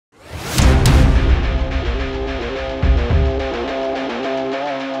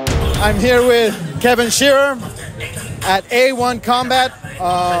I'm here with Kevin Scherrer at A1 Combat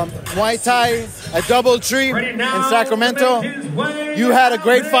Muay Thai at DoubleTree in Sacramento. You had a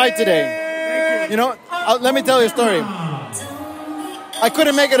great fight today. You know, let me tell you a story. I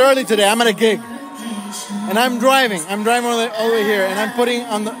couldn't make it early today. I'm at a gig, and I'm driving. I'm driving over here, and I'm putting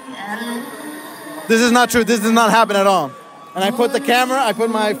on the. This is not true. This does not happen at all. And I put the camera. I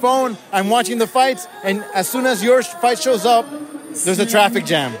put my phone. I'm watching the fights, and as soon as your fight shows up, there's a traffic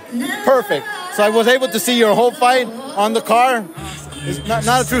jam. Perfect. So I was able to see your whole fight on the car. It's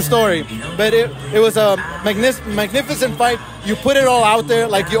not a true story, but it was a magnificent fight. You put it all out there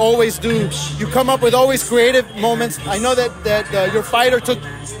like you always do. You come up with always creative moments. I know that your fighter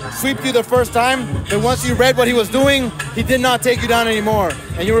swept you the first time, but once you read what he was doing, he did not take you down anymore,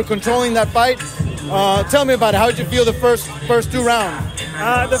 and you were controlling that fight. Tell me about it. How did you feel the first two rounds?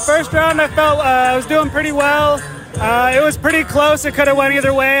 The first round, I felt I was doing pretty well. It was pretty close. It could have went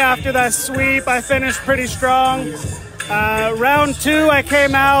either way. After that sweep, I finished pretty strong. Round two, I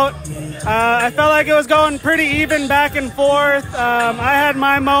came out. I felt like it was going pretty even back and forth. I had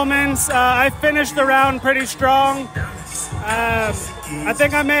my moments. I finished the round pretty strong. I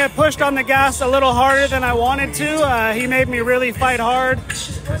think I may have pushed on the gas a little harder than I wanted to. He made me really fight hard.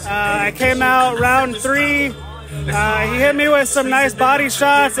 I came out round three. He hit me with some nice body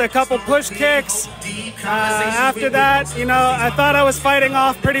shots, a couple push kicks. After that, you know, I thought I was fighting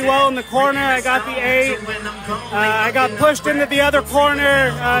off pretty well in the corner. I got the 8. I got pushed into the other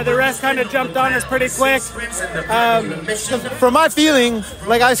corner. The rest kind of jumped on us pretty quick. From my feeling,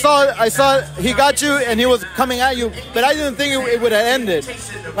 like I saw he got you and he was coming at you, but I didn't think it would have ended.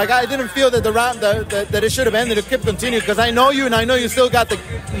 Like I didn't feel that the round that it should have ended. It could continue because I know you and I know you still got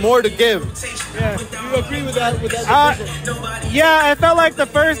more to give. Yeah. Do you agree with that? Yeah, I felt like the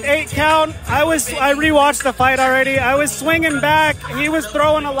first 8 count, I rewatched the fight already. I was swinging back. He was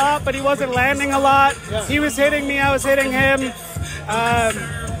throwing a lot, but he wasn't landing a lot. Yeah. He was hitting me, I was hitting him.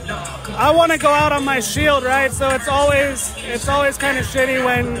 I want to go out on my shield, right? So it's always kind of shitty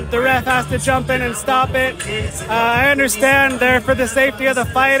when the ref has to jump in and stop it. I understand they're for the safety of the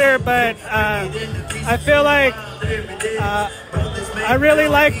fighter, but I feel like I really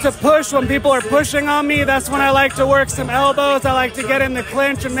like to push when people are pushing on me. That's when I like to work some elbows. I like to get in the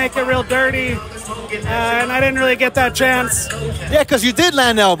clinch and make it real dirty. And I didn't really get that chance. Yeah, because you did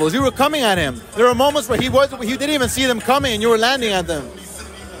land elbows. You were coming at him. There were moments where he didn't even see them coming and you were landing at them.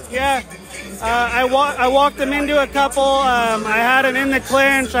 Yeah. I walked him into a couple. I had him in the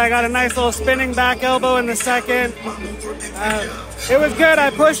clinch. I got a nice little spinning back elbow in the second. It was good.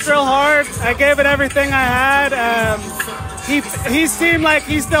 I pushed real hard. I gave it everything I had. He seemed like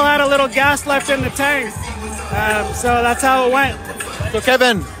he still had a little gas left in the tank. So that's how it went. So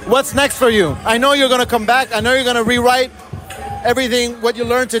Kevin, what's next for you? I know you're going to come back. I know you're going to rewrite everything, what you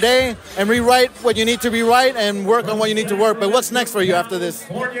learned today, and rewrite what you need to rewrite and work on what you need to work. But what's next for you after this?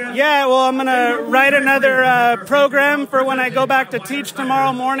 Yeah, well, I'm going to write another program for when I go back to teach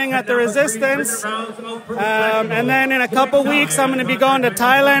tomorrow morning at the Resistance. And then in a couple weeks, I'm going to be going to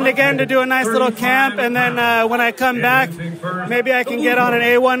Thailand again to do a nice little camp. And then when I come back, maybe I can get on an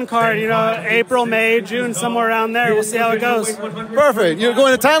A1 card, you know, April, May, June, somewhere around there. We'll see how it goes. Perfect. You're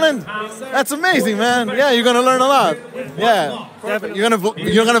going to Thailand? That's amazing, man. Yeah, you're going to learn a lot. Yeah. Definitely.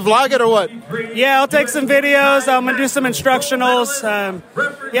 You're gonna vlog it or what? Yeah, I'll take some videos. I'm gonna do some instructionals.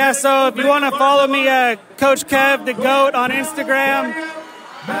 Yeah, so if you want to follow me, Coach Kev the Goat on Instagram.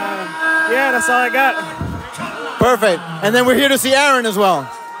 Yeah, that's all I got. Perfect. And then we're here to see Aaron as well.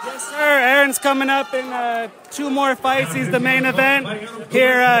 Yes, sir. Aaron's coming up in 2 more fights. He's the main event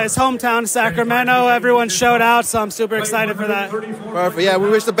here. His hometown, Sacramento. Everyone showed out, so I'm super excited for that. Perfect. Yeah,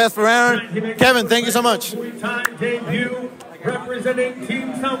 we wish the best for Aaron. Kevin, thank you so much. Representing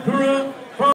Team South Korea.